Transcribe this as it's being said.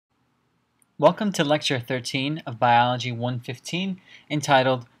Welcome to Lecture 13 of Biology 115,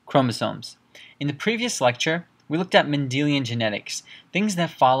 entitled Chromosomes. In the previous lecture, we looked at Mendelian genetics, things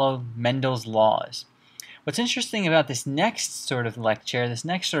that follow Mendel's laws. What's interesting about this next sort of lecture, this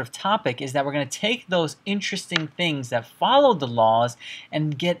next sort of topic, is that we're going to take those interesting things that followed the laws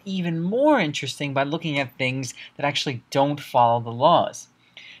and get even more interesting by looking at things that actually don't follow the laws.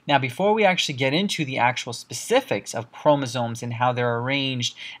 Now, before we actually get into the actual specifics of chromosomes and how they're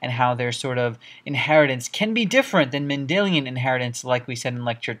arranged and how their sort of inheritance can be different than Mendelian inheritance, like we said in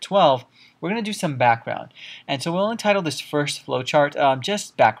Lecture 12, we're going to do some background. And so we'll entitle this first flowchart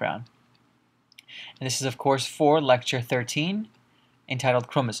just Background. And this is, of course, for Lecture 13, entitled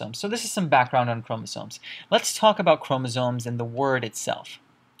Chromosomes. So this is some background on chromosomes. Let's talk about chromosomes and the word itself.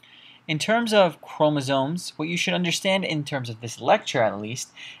 In terms of chromosomes, what you should understand in terms of this lecture at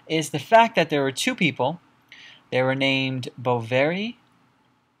least is the fact that there were two people. They were named Boveri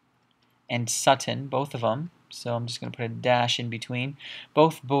and Sutton, both of them. So I'm just going to put a dash in between.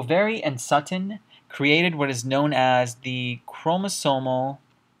 Both Boveri and Sutton created what is known as the chromosomal,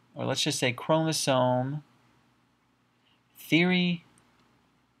 or let's just say chromosome theory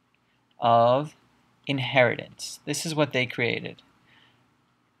of inheritance. This is what they created.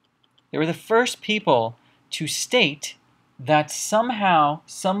 They were the first people to state that somehow,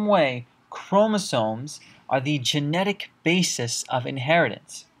 some way, chromosomes are the genetic basis of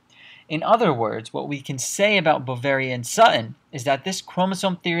inheritance. In other words, what we can say about Boveri and Sutton is that this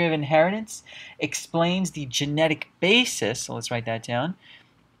chromosome theory of inheritance explains the genetic basis, so let's write that down,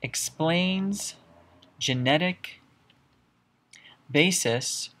 explains genetic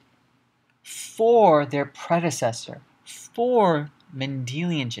basis for their predecessor, for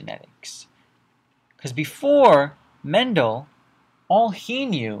Mendelian genetics. Because before Mendel, all he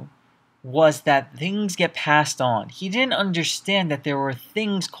knew was that things get passed on. He didn't understand that there were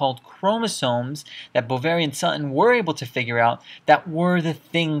things called chromosomes that Boveri and Sutton were able to figure out that were the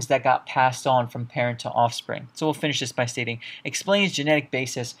things that got passed on from parent to offspring. So we'll finish this by stating, explains genetic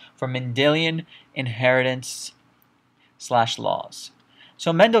basis for Mendelian inheritance / laws.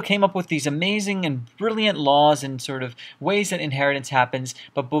 So Mendel came up with these amazing and brilliant laws and sort of ways that inheritance happens,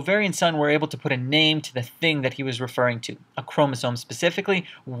 but Boveri and Sutton were able to put a name to the thing that he was referring to. A chromosome specifically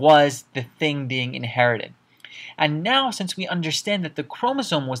was the thing being inherited. And now, since we understand that the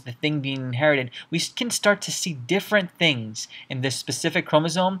chromosome was the thing being inherited, we can start to see different things in this specific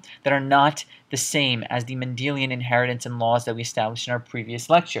chromosome that are not the same as the Mendelian inheritance and laws that we established in our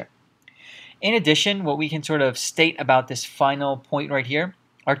previous lecture. In addition, what we can sort of state about this final point right here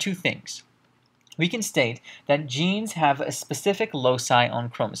are two things. We can state that genes have a specific loci on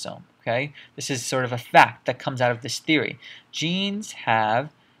chromosome. Okay? This is sort of a fact that comes out of this theory. Genes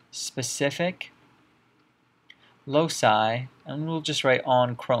have specific loci, and we'll just write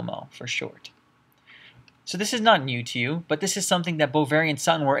on chromo for short. So this is not new to you, but this is something that Boveri and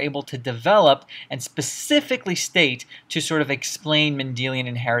Sutton were able to develop and specifically state to sort of explain Mendelian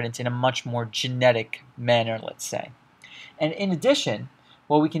inheritance in a much more genetic manner, let's say. And in addition,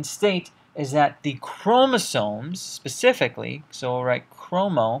 what we can state is that the chromosomes specifically, so we'll write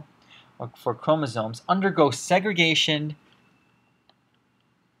chromo, or for chromosomes, undergo segregation,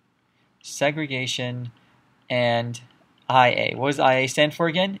 and IA. What does IA stand for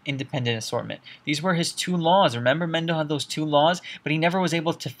again? Independent assortment. These were his two laws. Remember, Mendel had those two laws, but he never was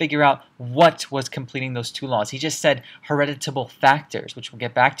able to figure out what was completing those two laws. He just said hereditable factors, which we'll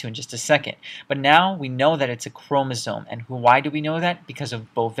get back to in just a second. But now we know that it's a chromosome. And why do we know that? Because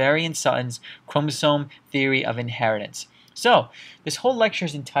of Boveri and Sutton's chromosome theory of inheritance. So, this whole lecture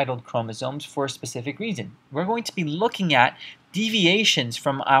is entitled Chromosomes for a specific reason. We're going to be looking at deviations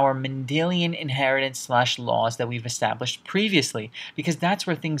from our Mendelian inheritance / laws that we've established previously, because that's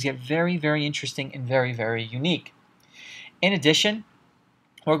where things get very, very interesting and very, very unique. In addition,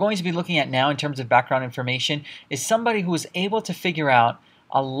 what we're going to be looking at now in terms of background information is somebody who was able to figure out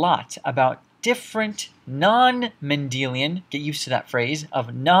a lot about different non-Mendelian, get used to that phrase,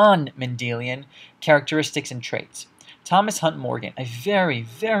 of non-Mendelian characteristics and traits. Thomas Hunt Morgan, a very,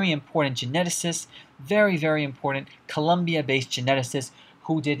 very important geneticist, very, very important Columbia-based geneticist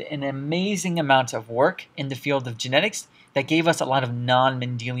who did an amazing amount of work in the field of genetics that gave us a lot of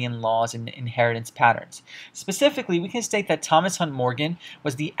non-Mendelian laws and inheritance patterns. Specifically, we can state that Thomas Hunt Morgan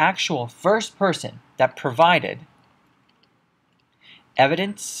was the actual first person that provided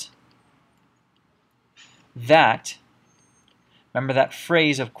evidence that, remember that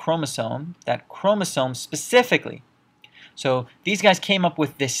phrase of chromosome, that chromosome specifically. So these guys came up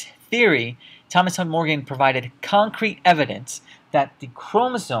with this theory. Thomas Hunt Morgan provided concrete evidence that the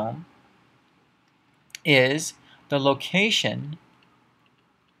chromosome is the location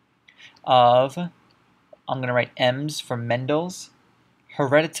of, I'm going to write M's for Mendel's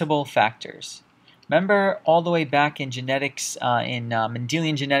hereditable factors. Remember all the way back in genetics, in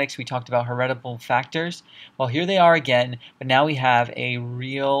Mendelian genetics, we talked about hereditable factors? Well, here they are again, but now we have a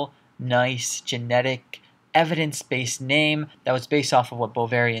real nice genetic evidence-based name that was based off of what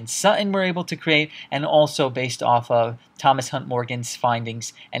Boveri and Sutton were able to create, and also based off of Thomas Hunt Morgan's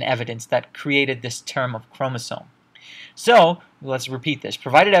findings and evidence that created this term of chromosome. So, let's repeat this.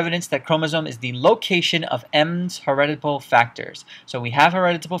 Provided evidence that chromosome is the location of M's hereditable factors. So we have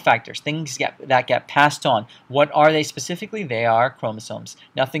hereditable factors, things that get passed on. What are they specifically? They are chromosomes.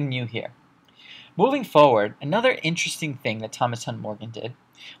 Nothing new here. Moving forward, another interesting thing that Thomas Hunt Morgan did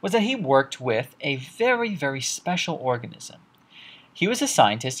was that he worked with a very, very special organism. He was a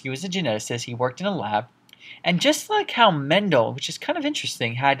scientist, he was a geneticist, he worked in a lab, and just like how Mendel, which is kind of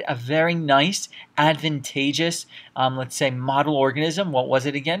interesting, had a very nice, advantageous, let's say, model organism. What was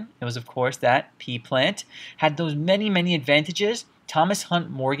it again? It was, of course, that pea plant. Had those many, many advantages. Thomas Hunt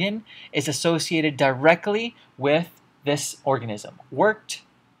Morgan is associated directly with this organism. Worked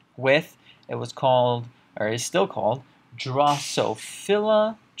with, it was called, or is still called,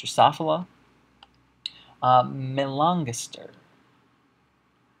 Drosophila melanogaster.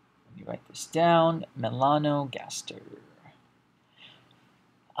 Write this down, melanogaster.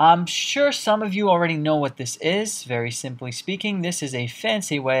 I'm sure some of you already know what this is. Very simply speaking, this is a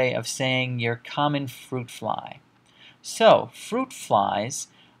fancy way of saying your common fruit fly. So, fruit flies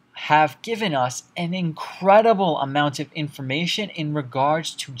have given us an incredible amount of information in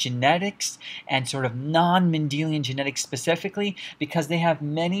regards to genetics and sort of non-Mendelian genetics specifically, because they have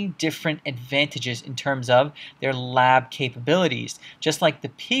many different advantages in terms of their lab capabilities. Just like the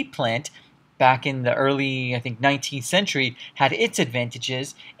pea plant back in the early, I think, 19th century had its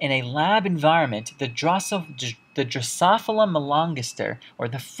advantages in a lab environment, the Drosophila melanogaster, or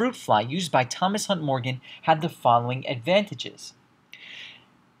the fruit fly used by Thomas Hunt Morgan, had the following advantages.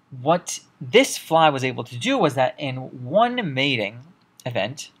 What this fly was able to do was that in one mating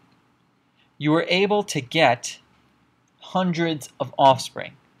event, you were able to get hundreds of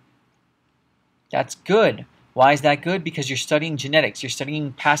offspring. That's good. Why is that good? Because you're studying genetics, you're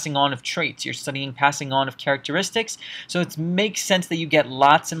studying passing on of traits, you're studying passing on of characteristics, so it makes sense that you get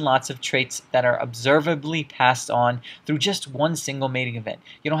lots and lots of traits that are observably passed on through just one single mating event.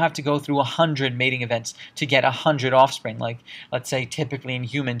 You don't have to go through 100 mating events to get 100 offspring, like, let's say, typically in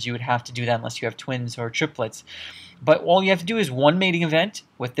humans you would have to do that unless you have twins or triplets. But all you have to do is one mating event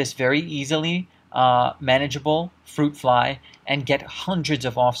with this very easily manageable fruit fly and get hundreds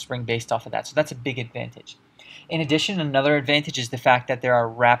of offspring based off of that. So that's a big advantage. In addition, another advantage is the fact that there are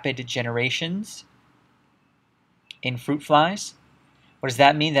rapid generations in fruit flies. What does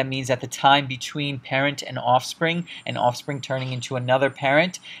that mean? That means that the time between parent and offspring turning into another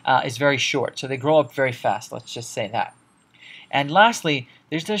parent is very short. So they grow up very fast, let's just say that. And lastly,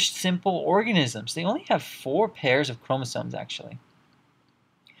 there's just simple organisms. They only have 4 pairs of chromosomes, actually.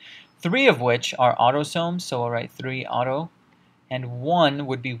 3 of which are autosomes, so I'll write 3 auto, and 1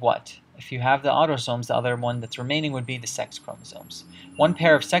 would be what? If you have the autosomes, the other one that's remaining would be the sex chromosomes. 1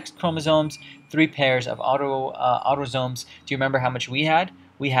 pair of sex chromosomes, 3 pairs of autosomes. Do you remember how much we had?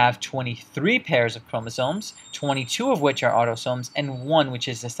 We have 23 pairs of chromosomes, 22 of which are autosomes, and 1 which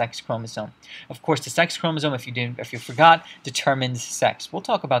is the sex chromosome. Of course, the sex chromosome, if you forgot, determines sex. We'll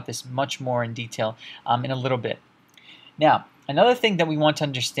talk about this much more in detail in a little bit. Now, another thing that we want to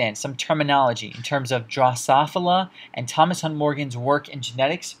understand, some terminology in terms of Drosophila and Thomas Hunt Morgan's work in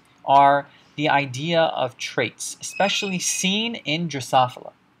genetics, are the idea of traits, especially seen in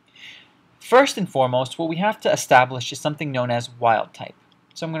Drosophila. First and foremost, what we have to establish is something known as wild type.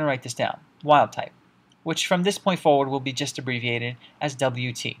 So I'm going to write this down, wild type, which from this point forward will be just abbreviated as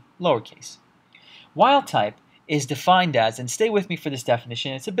WT, lowercase. Wild type is defined as, and stay with me for this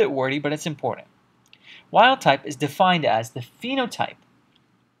definition, it's a bit wordy, but it's important. Wild type is defined as the phenotype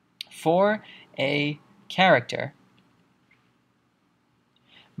for a character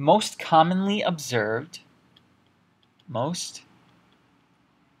most commonly observed, I'll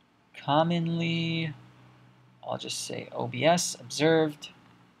just say OBS, observed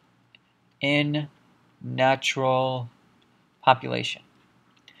in natural population.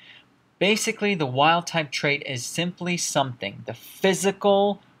 Basically, the wild type trait is simply something, the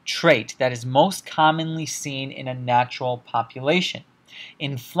physical trait that is most commonly seen in a natural population.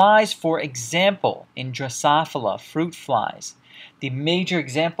 In flies, for example, in Drosophila, fruit flies, the major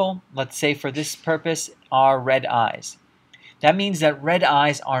example, let's say for this purpose, are red eyes. That means that red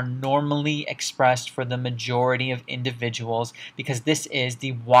eyes are normally expressed for the majority of individuals because this is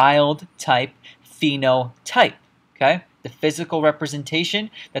the wild type phenotype, okay? The physical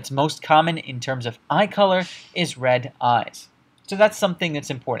representation that's most common in terms of eye color is red eyes. So that's something that's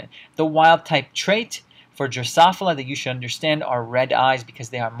important. The wild type trait for Drosophila that you should understand are red eyes because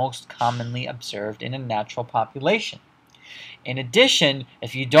they are most commonly observed in a natural population. In addition,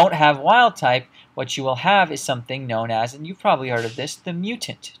 if you don't have wild type, what you will have is something known as, and you've probably heard of this, the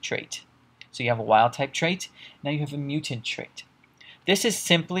mutant trait. So you have a wild type trait, now you have a mutant trait. This is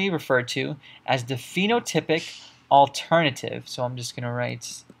simply referred to as the phenotypic alternative, so I'm just going to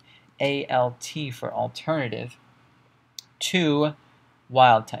write ALT for alternative, to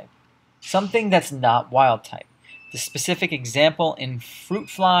wild type. Something that's not wild type. The specific example in fruit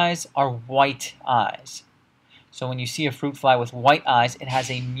flies are white eyes. So when you see a fruit fly with white eyes, it has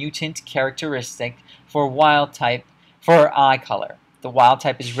a mutant characteristic for wild type, for eye color. The wild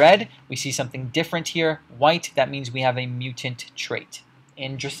type is red. We see something different here. White, that means we have a mutant trait,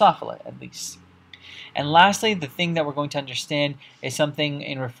 in Drosophila at least. And lastly, the thing that we're going to understand is something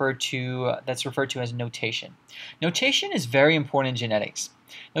that's referred to as notation. Notation is very important in genetics.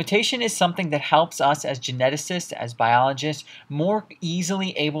 Notation is something that helps us as geneticists, as biologists, more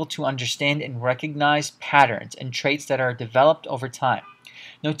easily able to understand and recognize patterns and traits that are developed over time.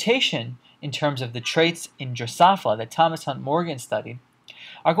 Notation, in terms of the traits in Drosophila that Thomas Hunt Morgan studied,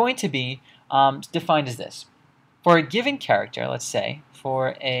 are going to be defined as this. For a given character, let's say,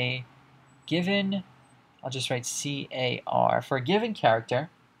 for a given, I'll just write CAR, for a given character,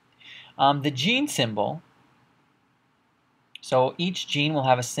 the gene symbol, so each gene will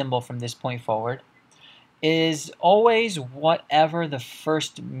have a symbol from this point forward, is always whatever the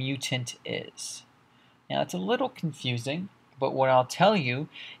first mutant is. Now, it's a little confusing, but what I'll tell you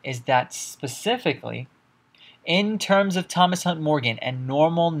is that specifically, in terms of Thomas Hunt Morgan and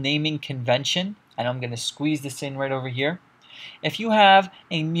normal naming convention, and I'm going to squeeze this in right over here, if you have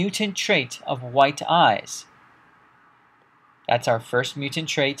a mutant trait of white eyes, that's our first mutant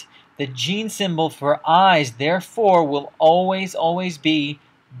trait, the gene symbol for eyes, therefore, will always be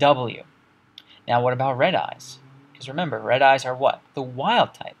W. Now, what about red eyes? Because remember, red eyes are what? The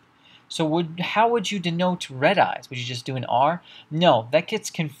wild type. So how would you denote red eyes? Would you just do an R? No, that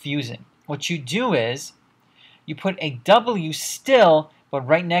gets confusing. What you do is you put a W still, but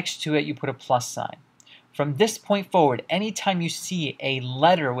right next to it you put a plus sign. From this point forward, anytime you see a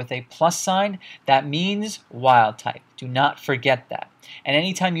letter with a plus sign, that means wild type. Do not forget that. And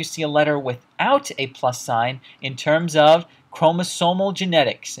anytime you see a letter without a plus sign, in terms of chromosomal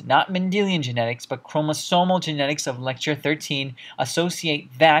genetics, not Mendelian genetics, but chromosomal genetics of lecture 13, associate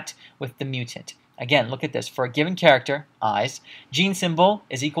that with the mutant. Again, look at this. For a given character, eyes, gene symbol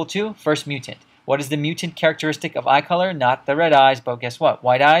is equal to first mutant. What is the mutant characteristic of eye color? Not the red eyes, but guess what?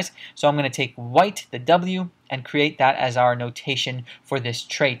 White eyes. So I'm going to take white, the W, and create that as our notation for this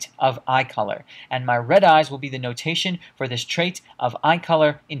trait of eye color. And my red eyes will be the notation for this trait of eye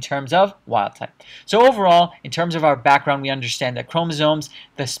color in terms of wild type. So overall, in terms of our background, we understand that chromosomes,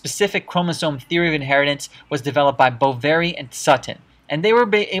 the specific chromosome theory of inheritance, was developed by Boveri and Sutton. And they were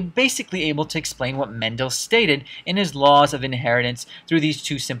basically able to explain what Mendel stated in his laws of inheritance through these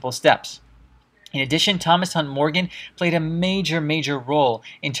two simple steps. In addition, Thomas Hunt Morgan played a major role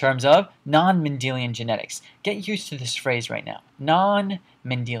in terms of non-Mendelian genetics. Get used to this phrase right now.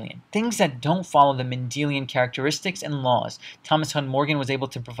 Non-Mendelian. Things that don't follow the Mendelian characteristics and laws. Thomas Hunt Morgan was able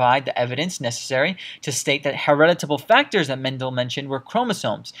to provide the evidence necessary to state that hereditable factors that Mendel mentioned were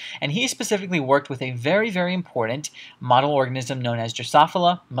chromosomes. And he specifically worked with a very important model organism known as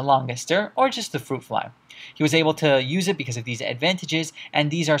Drosophila melanogaster, or just the fruit fly. He was able to use it because of these advantages,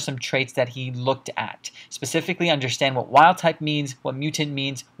 and these are some traits that he looked at. Specifically, understand what wild type means, what mutant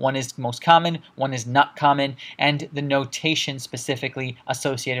means. One is most common, one is not common, and the notation specifically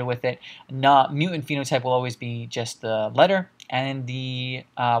associated with it. Mutant phenotype will always be just the letter, and the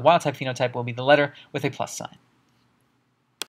wild type phenotype will be the letter with a plus sign.